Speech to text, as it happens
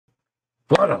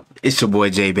What up? It's your boy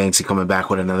Jay Banksy coming back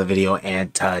with another video,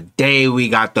 and today we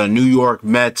got the New York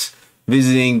Mets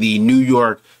visiting the New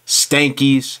York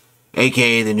Stankies,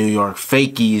 aka the New York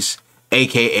Fakies,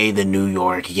 aka the New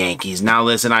York Yankees. Now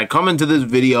listen, I come into this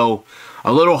video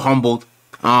a little humbled.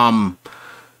 My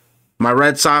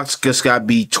Red Sox just got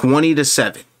beat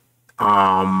 20-7.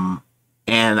 And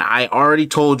I already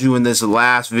told you in this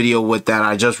last video with that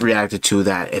I just reacted to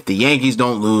that if the Yankees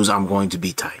don't lose, I'm going to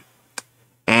be tight.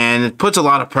 And it puts a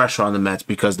lot of pressure on the Mets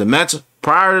because the Mets,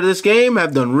 prior to this game,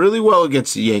 have done really well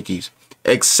against the Yankees.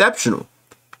 Exceptional.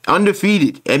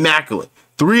 Undefeated. Immaculate.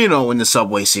 3-0 in the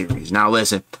Subway Series. Now,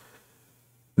 listen.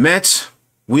 Mets,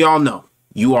 we all know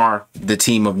you are the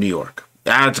team of New York.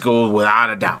 That goes without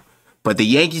a doubt. But the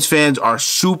Yankees fans are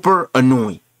super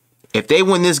annoying. If they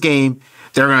win this game,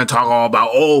 they're going to talk all about,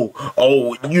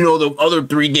 oh, you know, the other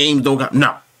 3 games don't got.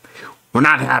 No, we're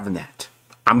not having that.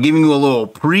 I'm giving you a little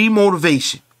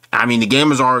pre-motivation. I mean, the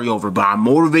game is already over, but I'm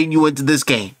motivating you into this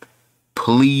game.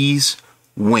 Please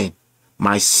win.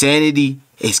 My sanity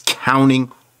is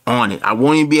counting on it. I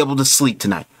won't even be able to sleep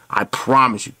tonight. I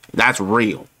promise you. That's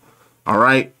real. All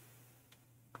right?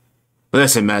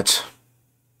 Listen, Mets.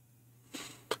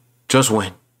 Just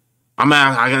win.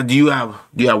 Do you have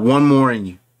one more in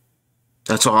you?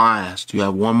 That's all I ask. Do you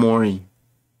have one more in you?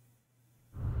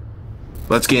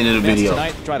 Let's get into the video.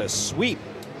 Tonight, try to sweep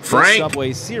Frank. the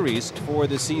Subway Series for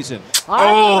the season.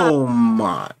 Oh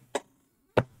my!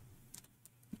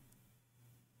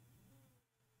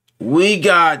 We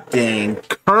got dang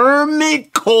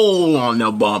Kermit Cole on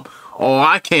the bump. Oh,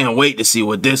 I can't wait to see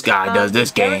what this guy does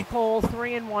this game. Cole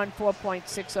 3-1,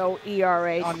 4.60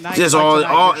 ERA. Just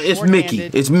all it's Mickey.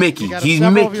 It's Mickey. He's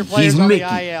Mickey. He's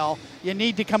Mickey. You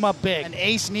need to come up big. An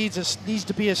ace needs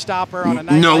to be a stopper on a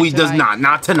night. No, like he does not.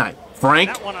 Not tonight. Frank.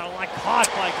 That one caught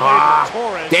by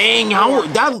Torres. Dang,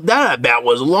 that bat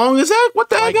was long as heck. What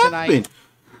the heck happened?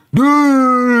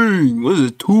 Dang, what is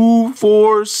it? 2,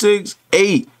 4, 6,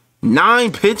 8,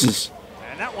 9 pitches.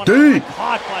 And that one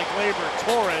caught by Gleyber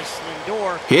Torres.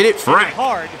 Lindor hit it, Frank.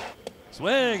 Hard.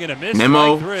 Swing and a miss.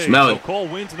 Memo, smell it. So Cole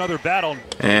wins another battle.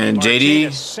 And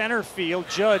JD. Center field.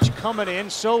 Judge coming in.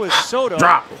 So is Soto.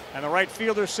 Drop it. And the right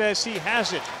fielder says he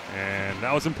has it. And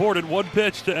that was important. One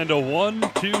pitch to end a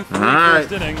 1-2-3 right.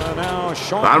 first inning. Now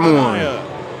Sean Bottom Manaea.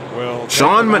 one.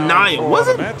 Sean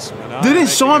Manaea. Didn't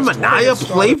Sean Manaea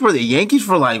play for the Yankees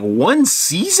for like 1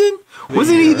 season?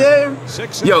 Wasn't he there?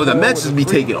 Yo, the Mets just be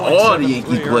taking all the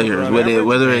Yankee players,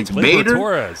 whether it's Bader,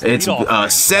 it's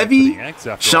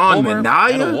Sevy, Sean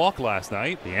Manaea. Had a walk last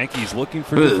night. The Yankees looking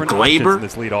for different options in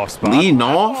this leadoff spot. Leading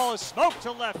Ball off. is smoked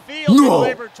to left field. No.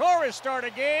 Gleyber Torres start a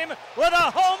game with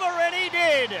a homer, and he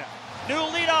did. New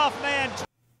leadoff man.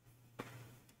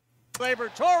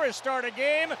 Gleyber Torres start a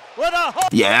game with a homer.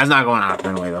 Yeah, that's not going out of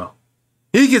Fenway though.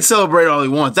 He can celebrate all he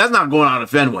wants. That's not going out of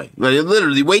Fenway. Like,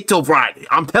 literally, wait till Friday.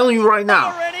 I'm telling you right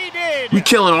now. We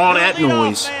killing all that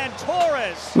noise.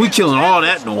 We killing all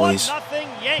that noise.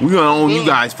 We're gonna own you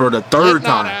guys for the 3rd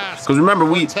time. Because remember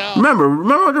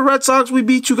the Red Sox, we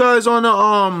beat you guys on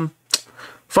the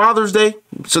Father's Day.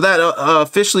 So that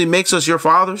officially makes us your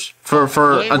fathers for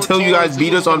until you guys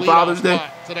beat us on Father's Day.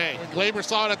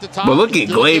 But look at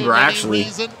Gleyber actually.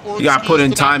 He got put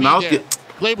in timeout.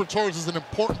 Gleyber Torres is an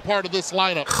important part of this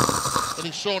lineup, and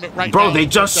he's showing it right now. Bro, they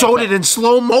just showed it in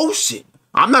slow motion.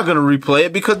 I'm not going to replay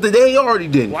it because they already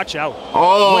did. Watch out.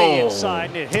 Oh. Way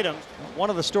inside, and it hit him. One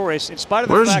of the stories, in spite of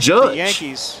the fact Judge? that the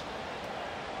Yankees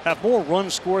have more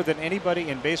runs scored than anybody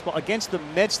in baseball against the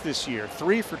Mets this year.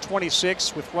 3 for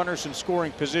 26 with runners in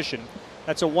scoring position.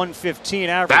 That's a 115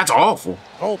 average. That's awful.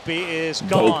 Volpe is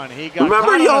gone. He got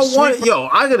Remember, y'all wanted,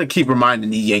 I gotta keep reminding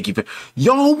these Yankee fans,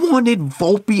 y'all wanted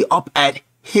Volpe up at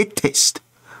hittest.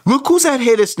 Look who's at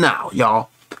hittest now, y'all.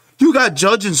 You got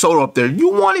Judge and Soto up there. You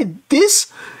wanted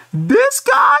this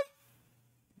guy?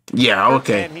 Yeah,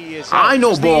 okay. I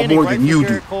know ball more than you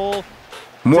do.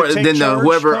 More than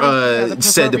whoever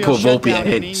said to put Volpe at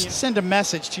hittest. Send a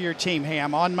message to your team. Hey,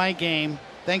 I'm on my game.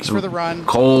 Thanks for the run.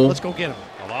 Cole. Let's go get him.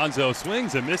 Alonso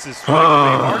swings and misses.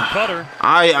 Hard cutter.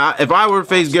 If I were to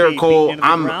face Garrett Cole,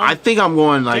 I think I'm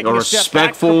going like a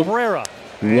respectful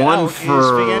 1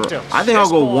 for. I think I'll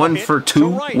go 1 for 2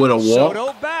 with a walk.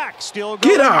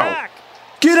 Get out!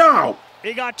 Get out!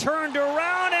 He got turned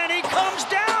around and he comes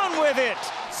down with it.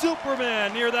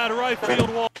 Superman near that right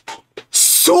field wall.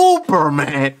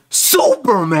 Superman!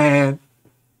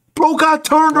 Bro got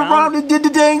turned around and did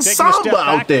the dang samba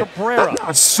out there. That's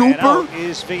not super.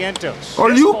 Is Vientos.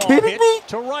 Are you kidding me?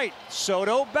 To right.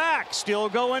 Soto back. Still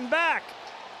going back.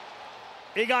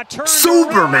 He got turned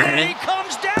Superman. around and he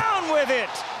comes down with it.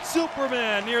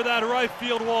 Superman near that right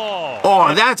field wall.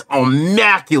 Oh, that's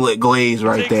immaculate glaze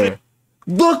right there.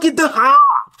 Look at the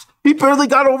hops. He barely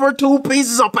got over 2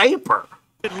 pieces of paper.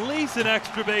 At least an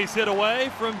extra base hit away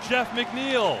from Jeff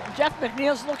McNeil. Jeff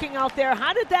McNeil's looking out there.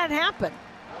 How did that happen?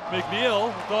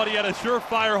 McNeil thought he had a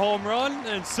surefire home run,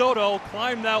 and Soto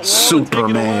climbed that wall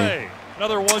Superman. and take it away.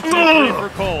 Another 1-2-3 for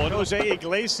Cole. And Jose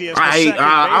Iglesias,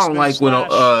 I don't like when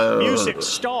music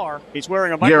star. He's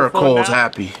wearing a Garrett microphone Cole's now.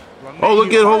 happy. Oh,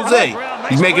 look at Jose.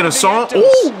 He's making a song.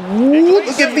 Oh,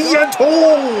 look at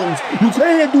Vientos. You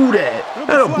can't do that.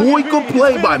 That a boy good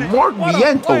play by Mark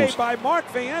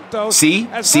Vientos.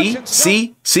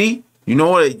 See? You know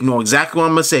what? You know exactly what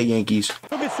I'm gonna say, Yankees.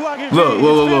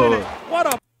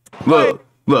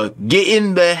 Look.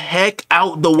 Getting the heck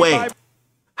out the way.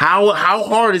 How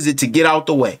hard is it to get out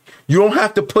the way? You don't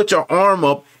have to put your arm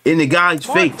up in the guy's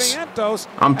face.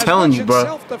 I'm telling you,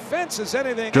 bro.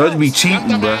 Judge be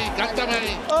cheating, bro.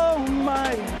 Oh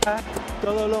my God.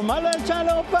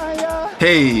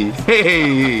 Hey.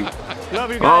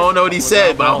 I don't know what he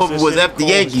said, but I hope it was F the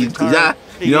Yankees.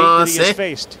 You know what I'm saying?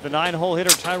 The 9-hole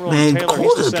hitter Tyrone Man, Taylor,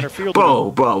 he's the center fielder.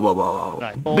 Bro.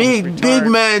 Big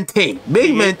man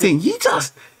thing. He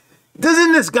just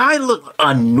doesn't this guy look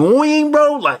annoying,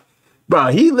 bro? Like, bro,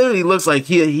 he literally looks like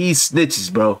he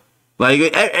snitches, bro.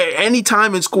 Like any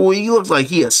time in school, he looks like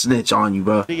he a snitch on you,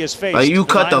 bro. Like you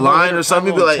cut the line or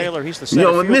something, you be like,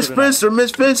 Miss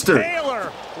Finster.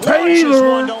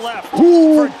 Taylor,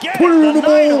 ooh, put it on the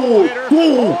ball.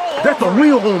 Ooh, that's a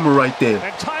real homer right there.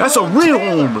 That's a real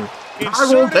homer.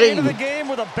 Tyrone Taylor. The game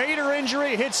with a Bader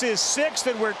injury hits his 6th,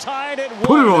 and we're tied at 1.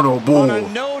 Put it on the ball. On a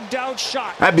no-doubt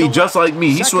shot. That'd be just like me.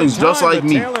 He swings just like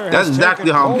me. That's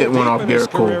exactly how I'm hitting one off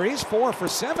Garrett Cole. He's 4 for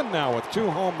 7 now with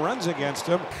 2 home runs against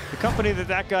him. The company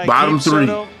that guy Bottom keeps, 3.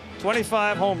 Soto,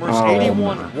 25 homers,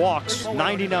 81 walks,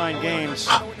 99 games.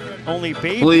 Only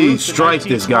Babe Please Ruth strike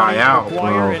this guy out,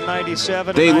 bro. In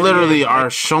 97 they and literally 98. are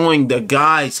showing the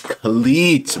guy's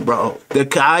cleats, bro. The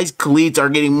guy's cleats are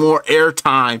getting more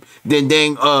airtime than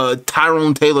dang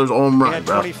Tyrone Taylor's home He run, had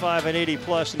bro. 25 and 80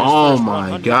 plus in his Oh first my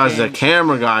 100 gosh, the games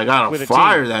camera guy gotta with a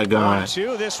fire team. that guy.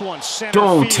 1-2, this one center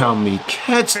Don't field. tell me,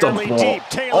 catch the Fairly ball. deep.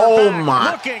 Taylor Oh back,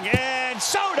 my. looking, and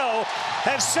Soto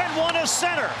has sent one to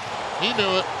center. He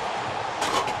knew it.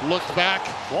 Looked back.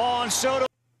 Juan Soto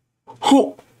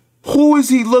Who is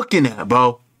he looking at,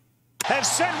 bro?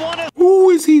 has sent one to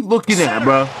Who is he looking at,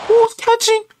 bro? Who's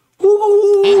catching?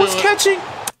 Who's catching?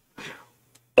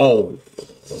 Oh.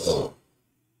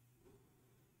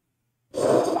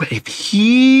 If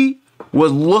he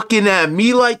was looking at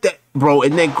me like that, bro,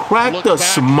 and then cracked Look a back.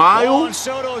 smile. Juan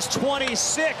Soto's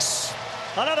 26.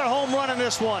 Another home run in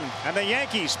this one, and the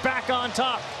Yankees back on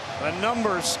top. The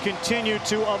numbers continue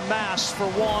to amass for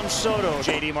Juan Soto.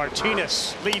 J.D.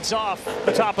 Martinez leads off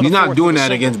the top of the He's not fourth doing with a that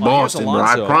single. against Boston, bro.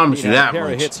 I promise you that Pair of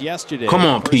much. hits yesterday. Come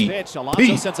on, First Pete. pitch, Alonso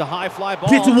Pete. sends a high fly ball.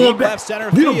 Get the one deep back. left center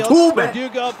Get him field. two back.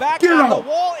 Verdugo back Get on him. the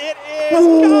wall. It is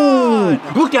Ooh,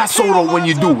 gone. look at Soto when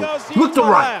you do it. Look to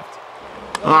right. Left.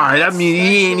 All right, that means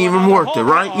he ain't even worth it,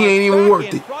 right? He ain't even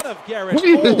worth it.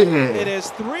 It is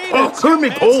 3-2 Oh, Kermit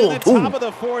Mets Cole, in the top too. of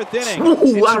the 4th inning. Ooh, that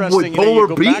Interesting, boy you Polar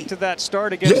go beat. back to that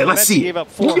start against Yeah, the let's Mets. see. He gave up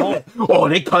 4 home. Oh,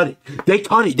 they cut it. They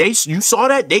cut it. You saw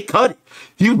that? They cut it.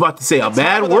 He was about to say a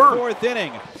bad Top of the word. 4th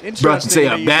inning. About to say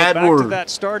a you go bad back to word. that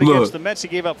start Look. against the Mets, he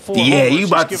gave up 4 Yeah, homers. you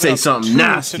about to He's say given up something 2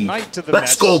 nasty. tonight to the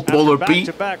Let's Mets go, after Polar Pete.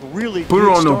 back-to-back really Put her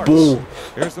good on the starts. bull.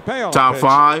 Here's the payoff Top pitch.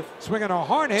 5. Swinging a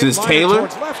hard hit. This is line Taylor.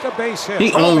 towards left, a base hit.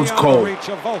 He Well owns beyond the Cole. reach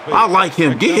of Volpe. I like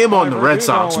him. Get him on the Red Verdugo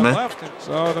Sox, and man. left.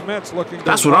 So the Mets looking to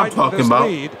That's what I'm widen talking this about.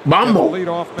 lead. Mambo. Get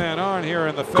the leadoff man on here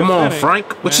in the 5th Come on, inning.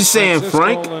 Frank. What you And saying, Francisco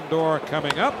Frank? Lindor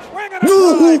coming up. Swinging a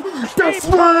No, drive. that's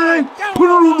Deep right. right. Put it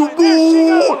on the There she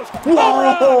board.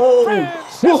 goes.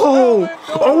 Whoa, whoa.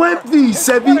 OMG,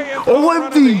 Sebi.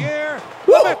 OMG.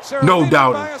 Woo. No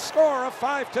doubt.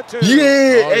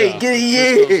 Yeah, hey, get it,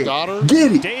 yeah.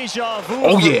 Get it. Deja vu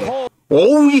Oh, for yeah. Cole.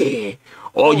 Oh, yeah.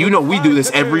 Oh, you know we do this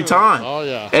every time. Oh,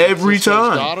 yeah. Every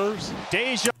Francisco's time. Daughters.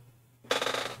 Deja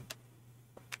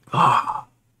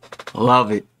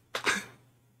Love it.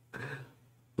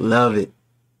 Love it.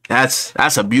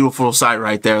 That's a beautiful sight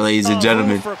right there, ladies and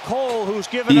gentlemen. for Cole, who's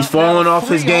given He's up falling now off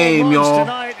his 3 home game, runs y'all.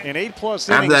 tonight in 8+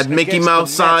 After innings that Mickey against Mouse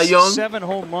the Cy Mets. Young. 7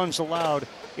 home runs allowed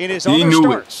in his He other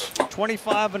knew it. starts.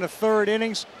 25 and a third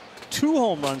innings, 2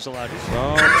 home runs allowed.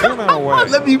 So 2 men away.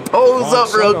 Let me pose Juan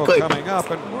up real Soto quick. coming up,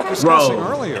 and we're discussing Bro,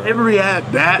 earlier every at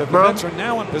that bat, the bro. Mets are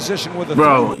now in position with a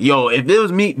Bro, yo, if it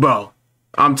was me, bro,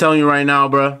 I'm telling you right now,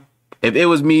 bro. If it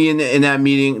was me in that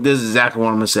meeting, this is exactly what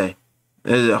I'm gonna say.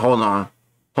 Hold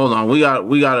on. We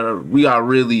gotta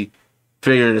really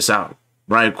figure this out.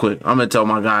 right quick. I'm going to tell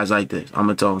my guys like this. I'm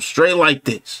going to tell them straight like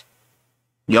this.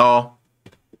 Y'all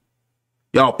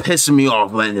pissing me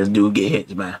off letting this dude get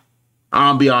hits, man.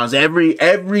 I'm going to be honest.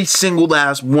 Every single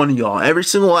last one of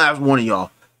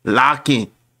y'all, lock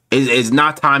in. It's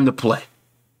not time to play.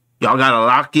 Y'all got to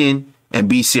lock in and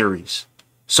be serious.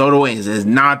 Soto is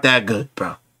not that good,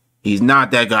 bro. He's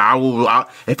not that good.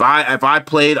 If I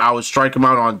played, I would strike him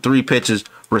out on 3 pitches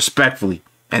respectfully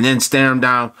and then stare him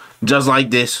down just like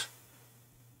this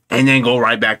and then go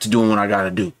right back to doing what I got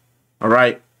to do. All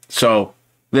right? So,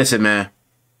 listen, man.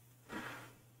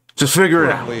 Just figure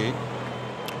it out.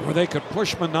 Where they could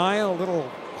push Manaea a little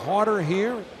harder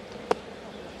here.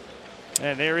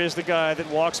 And there is the guy that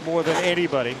walks more than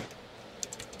anybody.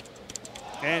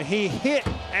 And he hit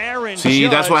Aaron See,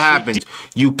 Judge. that's what happens.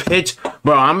 You pitch,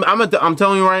 bro. I'm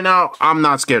telling you right now. I'm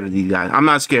not scared of these guys. I'm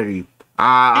not scared of you.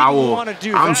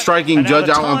 I'm striking Judge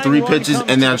out on 3 pitches,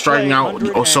 and then striking out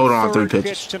Soto on 3 pitches.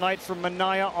 Pitch tonight from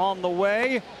Manaea on the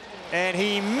way, and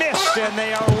he missed, and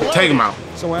they are loaded. Take him out.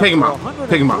 So Take him out.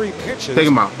 Take him out. pitches, Take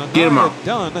him out. Get him out.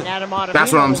 Adam Ottavino.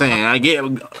 That's what I'm saying. I get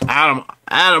Adam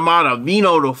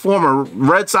Ottavino, the former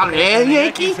Red Sox and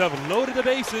Yankee. Yankees have loaded the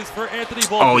bases for Anthony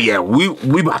Volpe. Oh yeah,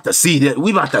 we about to see that.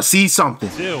 We about to see something.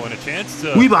 And a chance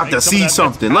to We about to bring some of see that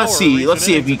something. Mets Let's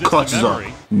see power if he into clutches up.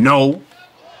 memory. No.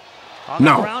 On the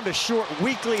No. ground, a short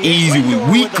weekly hit. Easy Lindor with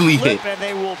a weekly flip, hit. and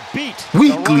they will beat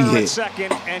Weekly the runner hit. at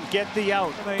second and get the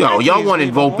out. Yo, y'all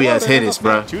wanted Volpe as hitters,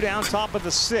 bro. 2 down, top of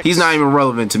the 6th. He's not even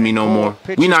relevant to me no more.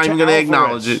 We're not even gonna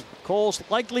acknowledge it. Cole's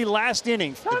likely last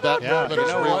inning. If that movement is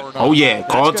real or not. Oh yeah,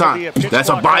 call That's gonna be time. pitch That's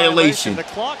a clock violation. The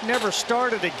clock never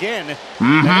started again.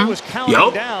 And it was counting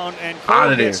Yup. down, and Outta Cole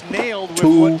there. gets nailed with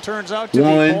 2, what turns out to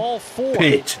 1, be ball 4.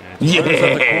 pitch. Runners at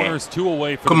the Yeah. corners, 2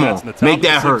 away for Come the Mets on, in the top make of the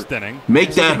that 6th hurt. inning.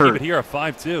 Make that Keep hurt. it here at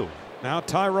 5-2. Now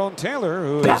Tyrone Taylor,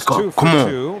 who is Back up. 2 for Come on.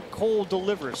 2. Cole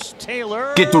delivers.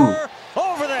 Taylor. Get through.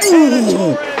 Over the head of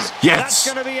Torres. Yes. That's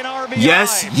going to be an RBI.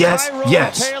 Yes, yes, Tyrone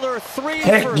yes. Taylor 3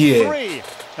 Heck for yeah. 3.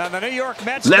 And the New York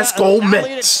Mets Let's now go, lead at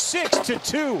Mets.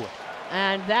 6-2.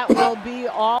 And that will be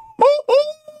all.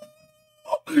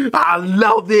 I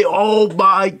love it. Oh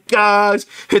my gosh.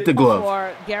 Hit the glove.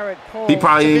 For Garrett Cole. He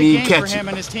probably didn't Big even game for catch him it.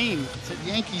 and his team. The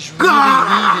Yankees really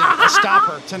needed a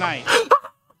stopper tonight.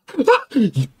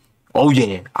 Oh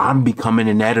yeah, I'm becoming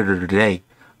an editor today.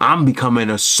 I'm becoming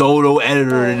a Soto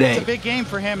editor It's a today. big game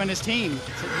for him and his team.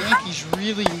 The Yankees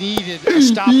really needed a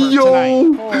stopper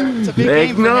Yo. tonight. It's a big Heck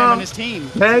game for nah. him and his team.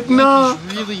 Heck The nah.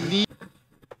 Yankees really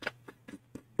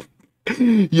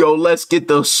need. Yo, let's get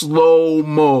the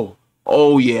slow-mo.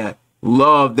 Oh yeah,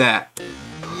 love that.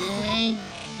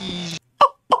 Yankees.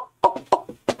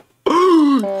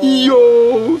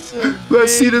 Yo,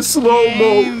 let's see the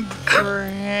slow-mo. Game for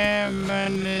him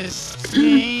and his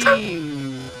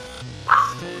team.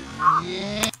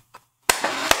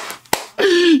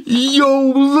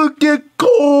 Yo, look at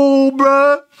Cole,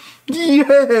 bruh.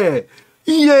 Yeah,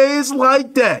 it's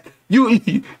like that.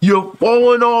 You're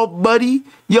falling off, buddy.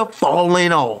 You're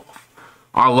falling off.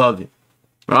 I love it.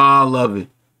 I love it.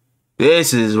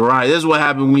 This is right. This is what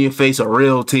happens when you face a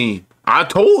real team. I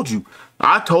told you.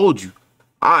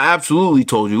 I absolutely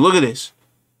told you. Look at this.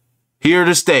 Here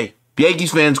to stay.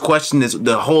 Yankees fans questioned this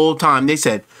the whole time. They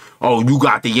said, oh, you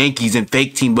got the Yankees and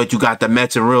fake team, but you got the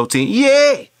Mets and real team.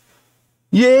 Yeah.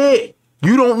 You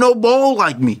don't know ball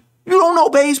like me. You don't know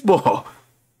baseball.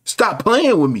 Stop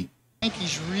playing with me.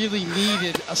 Yankees really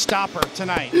needed a stopper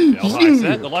tonight. High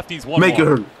set. The lefties 1-1. Make it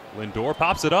hurt. Lindor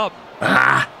pops it up.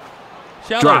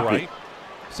 Shallow Drop right. it.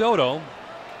 Soto,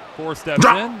 4 steps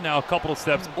Drop. in. Now a couple of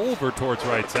steps over towards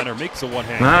right center. Makes a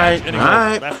one-hand All right, catch. all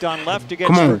right. Left on left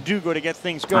against Come on. Verdugo to get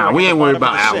things going. Nah, we at ain't the worried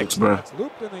bottom about of the Alex, 6th. bro. It's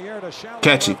looped in the air to shallow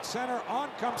Catch left it. center. On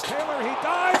comes Taylor. He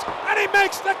dives, and he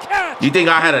makes the catch. You think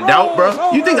I had a doubt,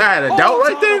 bro? You think I had a doubt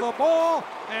right there? The ball,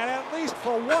 and at least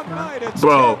for one night, it's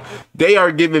Bro, 10. they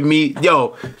are giving me,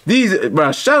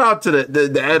 bro, shout out to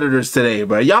the editors today,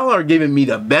 bro. Y'all are giving me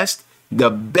the best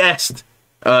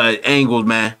angles,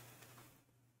 man.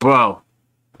 Bro,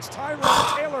 It's Tyrone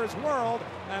Taylor's world.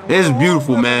 And this is we're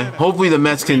beautiful, all man. living in it. Hopefully the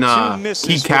Mets can 3-2 misses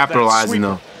keep with that capitalizing,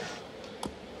 sweeper. though.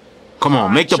 Come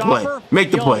on, make the play. Chopper,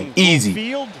 Make the play. Young, Easy.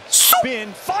 Field, spin,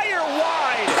 fire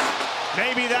wide.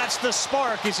 Maybe that's the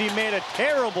spark as he made a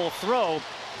terrible throw.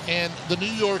 And the New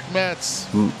York Mets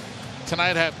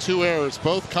tonight have 2 errors,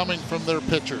 both coming from their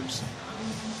pitchers.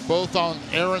 Both on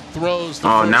errant throws. The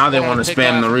Oh, first now they one want to pick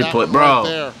spam the off, that replay. one Bro. right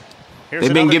there. Here's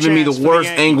They've been another giving me the chance for worst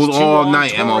Yankees. angles 2 all on,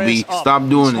 night, Torres MLB. up. Stop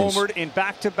doing He's this. homered in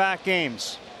back-to-back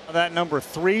games That number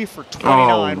 3 for Oh,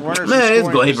 29 runners. man, in it's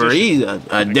scoring Glaber. position. He's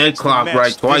a dead clock Mets right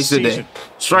this twice a day. season.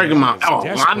 Strike him out. Oh,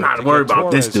 I'm not worried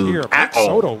about this dude at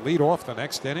all. Soto lead off the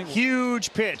next inning.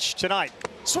 Huge pitch tonight.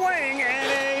 Swing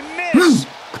and a miss.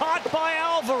 Caught by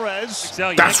Alvarez.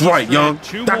 That's right, young.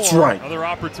 That's right. Another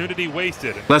opportunity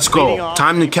wasted. Let's go.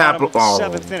 Time to capital.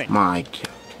 Oh, my God.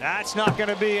 That's not going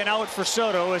to be an out for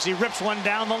Soto as he rips one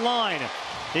down the line.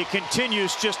 He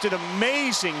continues just an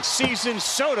amazing season.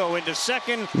 Soto into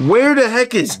second. Where the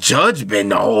heck is Judge been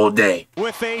the whole day?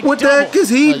 With a What the double. heck is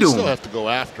he You still doing? have to go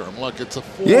after him. Look, it's a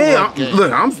 4-run Yeah, game.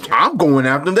 look, I'm going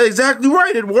after him. That's exactly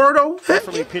right, Eduardo.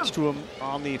 Definitely pitched to him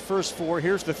on the first 4.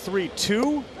 Here's the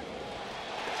 3-2.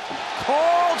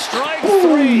 Called strike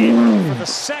 3 for the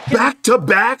second.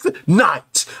 Back-to-back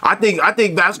nights. I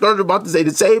think Vasquez about to say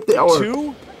the same thing. Or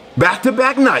 2.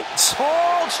 back-to-back nights.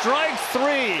 Called strike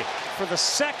 3 for the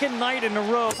second night in a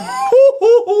row.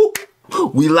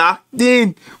 We locked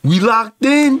in. We locked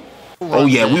in. Oh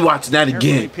yeah, we watching that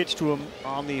Carefully again. pitched to him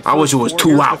on the I wish it was first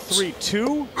 2 4. outs. Here's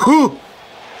the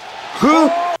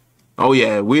 3-2. Oh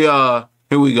yeah,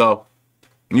 here we go.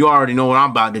 You already know what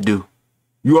I'm about to do.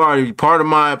 You already part of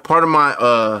my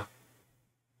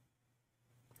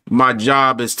my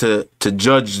job is to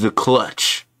judge the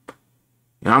clutch.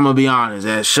 And I'm gonna be honest,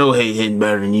 that Shohei hitting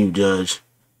better than you, Judge.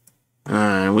 All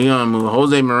right, we gonna move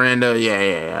Jose Miranda.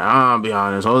 Yeah. I'll be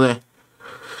honest, Jose.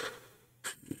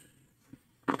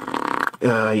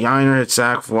 Yiner hit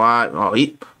sack fly. Oh,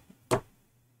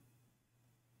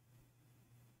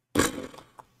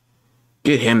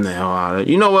 get him the hell out of it.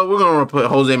 You know what? We're gonna put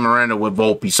Jose Miranda with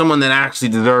Volpe, someone that actually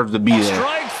deserves to be there.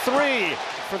 Strike 3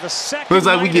 for the second. Looks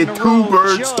like we night get in a 2 row.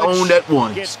 birds Judge stoned at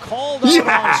once. Gets called out on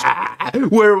Yeah.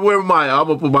 Where am I? I'm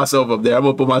gonna put myself up there. I'm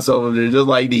gonna put myself up there just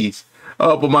like these.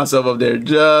 I'll put myself up there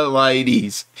just like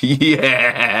these.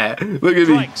 Yeah. Look at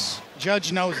me. strikes.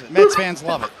 Judge knows it. Mets fans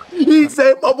love it. He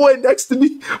said, my boy next to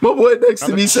me. My boy next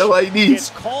to me said like Gets these.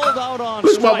 called out on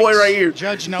Look at my boy strikes. right here.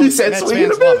 Judge He knows said Mets swing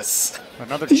and fans a love miss.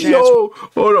 Another chance. Yo,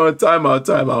 hold on. Time out.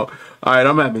 All right,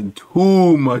 I'm having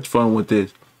too much fun with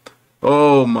this.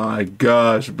 Oh my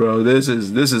gosh, bro. This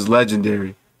is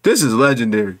legendary. This is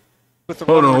legendary. With the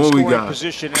Hold on, runner in what we scoring got?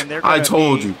 Position, and they're I gonna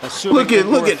told be you. assuming Look at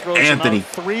Lindor throws him Anthony. out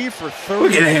 3 for 33.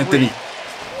 Look at Anthony.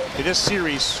 In this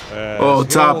series. Oh,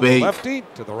 top 8. Lefty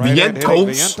to the right hand, hitting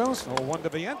Vientos. Vientos. 0-1 to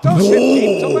Vientos. Hit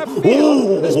deep to left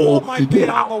field. This ball might be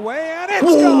on the way, and it's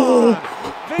gone.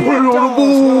 Put it on the Vientos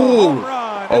board. with a home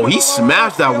run Oh, into he the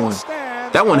smashed that field one.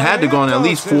 stands. That one had to go on at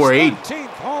least Vientos, his 480. 13th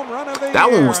home run of the That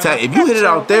one year, was tight. and If you hit it Mets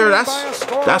out are there, leading by a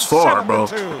score that's of far, bro.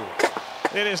 7-2.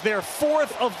 It is their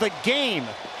 4th of the game.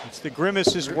 It's the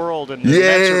Grimace's world, and the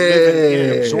Mets are living in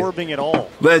it, absorbing it all.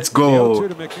 Let's go.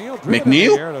 McNeil to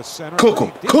McNeil. McNeil? Cook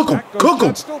him.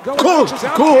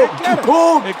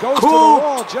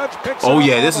 Oh,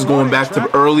 yeah, this is going back to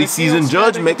the early season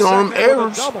Judge making all them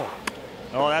errors.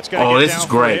 Oh, that's gonna Oh, get this down is for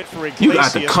a great. hit for You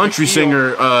got the Iglesias. country McNeil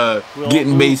singer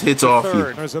getting base hits off you.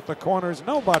 Runners at the corners,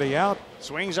 nobody out.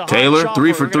 Swings a hard Taylor, chopper.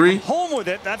 3 for We're gonna 3. come home with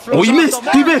it. That Oh, throws he off missed.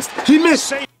 the He mark. missed. He missed.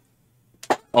 Safe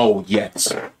Oh,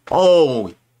 yes.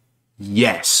 Oh,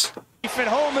 yes. at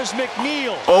home is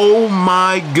McNeil. Oh,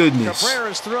 my goodness.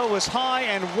 Cabrera's throw is high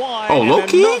and wide. Oh, and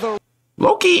low-key? another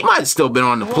Low-key, he might have still been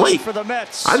on the run plate. for the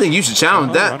Mets. I think you should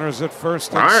challenge that. Runners at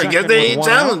first. All right, guess they ain't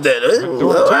challenged that.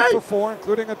 All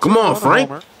right. Come on, Frank.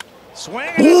 Swing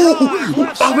and a drive, Ooh,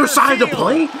 left other center side of the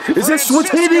field. plate? Is that switch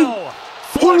Francisco hitting?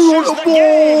 Put it on flushes the game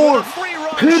with board. a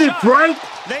three-run Hit it, shot. Frank.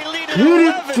 They lead it Hit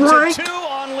it, 11-2 Frank.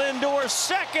 on Lindor,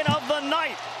 second of the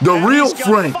night. The And real he's got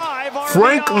Frank. 5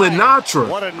 Frank RBI. Linatra.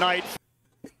 What a night.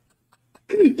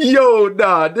 Yo,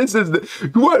 nah, this is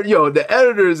the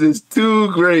editors is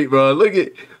too great, bro. Look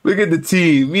at the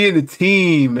team. Me and the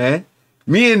team, man.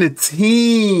 Me and the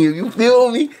team. You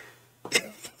feel me?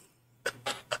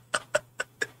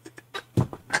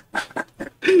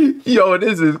 Yo,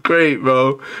 this is great,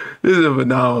 bro. This is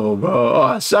phenomenal, bro.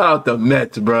 Oh, shout out the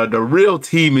Mets, bro. The real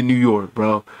team in New York,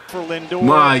 bro. For Lindor,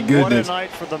 My what goodness. a night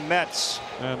for the Mets.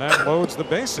 And that loads the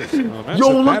bases. The Mets Yo,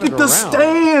 have look batted at the around.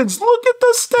 stands. Look at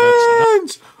the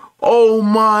stands. Oh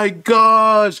my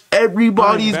gosh.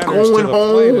 Everybody's Nine batters to going the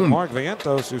plate, and home. Mark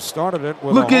Vientos, who started it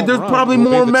with Look a at home there's run, probably will be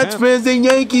more the Mets 10th. fans than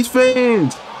Yankees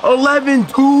fans.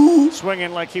 11-2.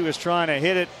 Swinging like he was trying to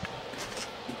hit it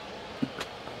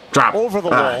Drop. over the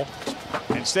All wall. right.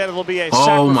 Instead, it'll be a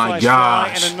Oh, my sacrifice fly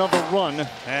gosh. and another run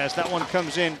as that one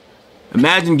comes in.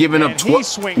 Imagine giving up And he 12.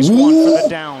 swings one for the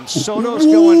down. Soto's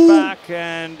going back,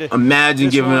 and Imagine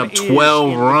this giving one up is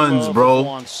 12 in the runs, glove of bro.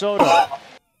 Juan Soto.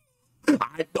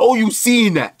 I know you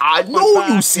seen that. I know you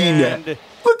back seen that. and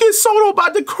Look at Soto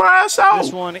about to crash out.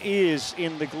 This one is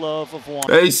in the glove of Juan.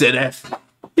 He said F.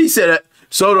 He said that.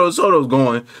 Soto's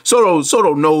going.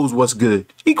 Soto knows what's good.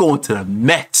 He going to the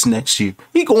Mets next year.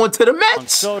 He going to the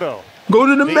Mets. Soto. Go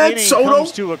to the Mets, Soto.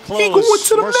 Comes to a close, He going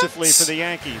to the mercifully Mets. for the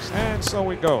Yankees. And so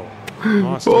we go.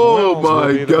 Austin Oh Wells will my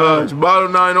be the gosh. batter.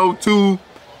 Bottom 902.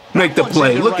 Make the One's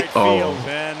play. into Look right at field, oh.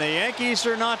 and the Yankees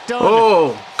are not done.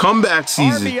 Oh, comeback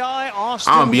season. RBI,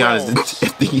 Austin I'm gonna be Wells. honest.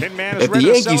 If the Hitman is if the ready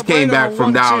to Yankees came celebrate back on a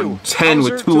from down 1-2. 10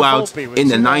 with Hauser 2 to outs Volpe with in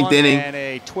the 2 ninth on inning, and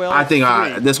a I think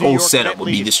 12-3 this New whole York setup Met would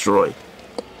be lead. destroyed.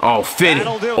 Oh, fitting.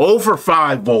 That'll do. 0 for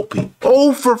 5, Volpe.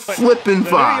 0 for flipping The New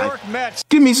 5. York Mets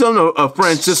Give me some of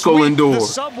Francisco sweep Lindor. the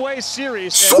Subway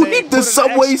Series. and they Sweep put the an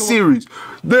Subway exclamation- Series.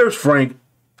 There's Frank.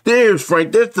 There's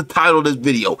Frank. There's the title of this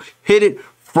video. Hit it,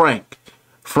 Frank.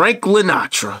 Frank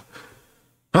Linatra.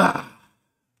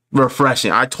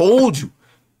 Refreshing. I told you.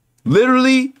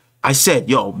 Literally, I said,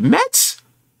 yo, Mets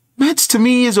to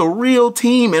me is a real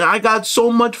team, and I got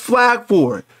so much flack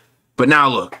for it. But now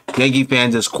look, Yankee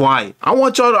fans is quiet. I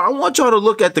want y'all to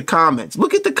look at the comments.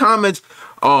 Look at the comments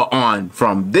on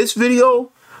from this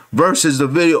video versus the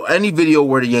video, any video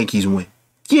where the Yankees win.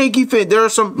 Yankee fan, there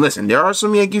are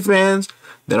some Yankee fans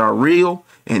that are real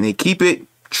and they keep it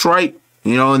trite,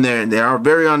 you know, and they are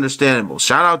very understandable.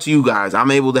 Shout out to you guys.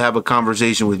 I'm able to have a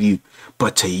conversation with you.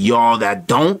 But to y'all that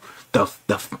don't,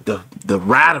 the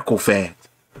radical fans,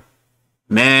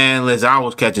 man, listen, I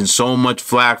was catching so much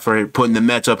flack for putting the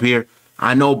Mets up here.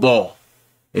 I know ball.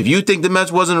 If you think the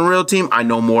Mets wasn't a real team, I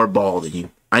know more ball than you.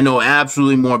 I know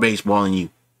absolutely more baseball than you.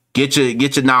 Get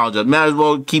your knowledge up. Might as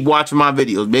well keep watching my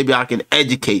videos. Maybe I can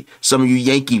educate some of you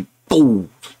Yankee fools.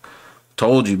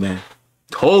 Told you, man.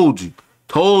 Told you.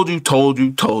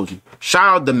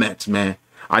 Shout out the Mets, man.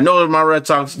 I know that my Red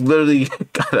Sox literally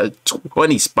got a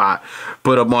 20 spot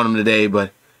put up on them today,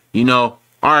 but, you know,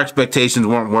 our expectations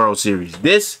weren't World Series.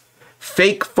 This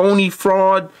fake, phony,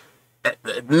 fraud,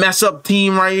 mess up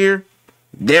team right here,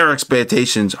 their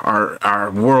expectations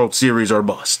are World Series or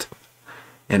bust.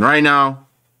 And right now,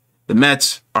 the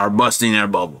Mets are busting their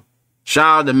bubble.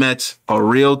 Shout out the Mets, a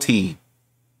real team,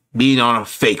 being on a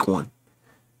fake one.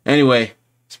 Anyway,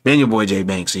 it's been your boy Jay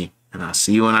Banksy, and I'll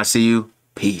see you when I see you.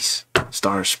 Peace.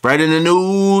 Start spreading the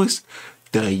news.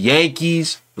 The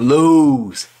Yankees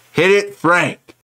lose. Hit it, Frank.